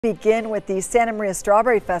Begin with the Santa Maria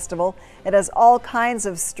Strawberry Festival. It has all kinds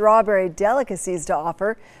of strawberry delicacies to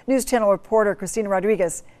offer. News Channel reporter Christina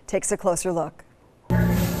Rodriguez takes a closer look.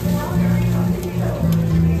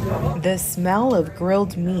 The smell of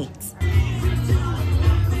grilled meats,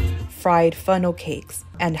 fried funnel cakes,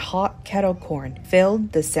 and hot kettle corn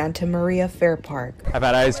filled the Santa Maria Fair Park. I've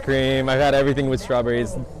had ice cream, I've had everything with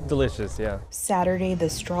strawberries. Delicious, yeah. Saturday, the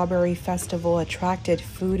Strawberry Festival attracted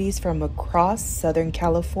foodies from across Southern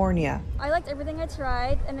California. I liked everything I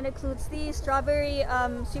tried, and it includes the strawberry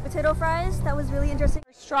sweet potato fries. That was really interesting.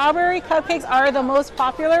 Strawberry cupcakes are the most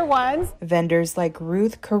popular ones. Vendors like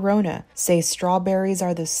Ruth Corona say strawberries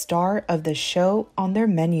are the star of the show on their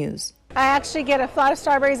menus. I actually get a lot of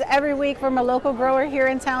strawberries every week from a local grower here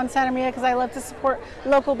in town, Santa Maria, because I love to support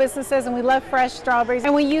local businesses and we love fresh strawberries,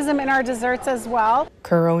 and we use them in our desserts as well.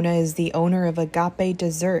 Corona is the owner of Agape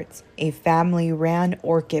Desserts, a family-ran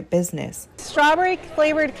orchid business. Strawberry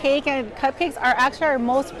flavored cake and cupcakes are actually our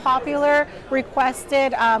most popular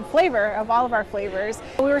requested flavor of all of our flavors.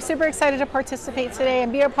 We were super excited to participate today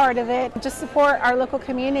and be a part of it, just support our local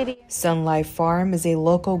community. Sun Life Farm is a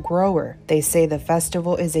local grower. They say the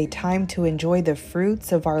festival is a time to enjoy the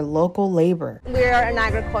fruits of our local labor. We're an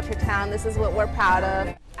agriculture town. This is what we're proud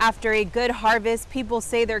of. After a good harvest, people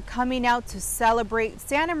say they're coming out to celebrate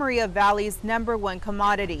Santa Maria Valley's #1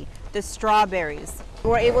 commodity, the strawberries.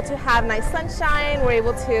 We're able to have nice sunshine. We're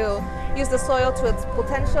able to use the soil to its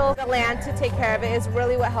potential. The land to take care of it is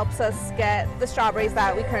really what helps us get the strawberries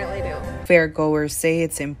that we currently do. Fairgoers say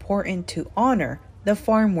it's important to honor the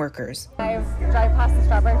farm workers. I drive past the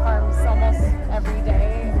strawberry farms almost every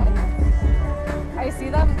day, and I see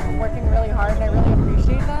them working really hard, and I really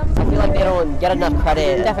appreciate them. I feel like they don't get enough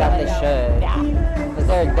credit that they should. Yeah. Because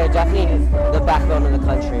they're definitely the backbone of the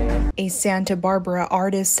country. A Santa Barbara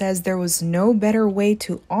artist says there was no better way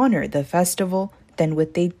to honor the festival than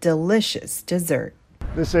with a delicious dessert.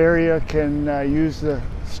 This area can use the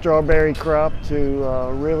strawberry crop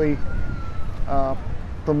to really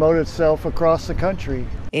promote itself across the country.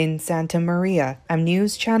 In Santa Maria, I'm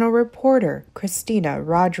News Channel reporter Christina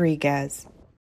Rodriguez.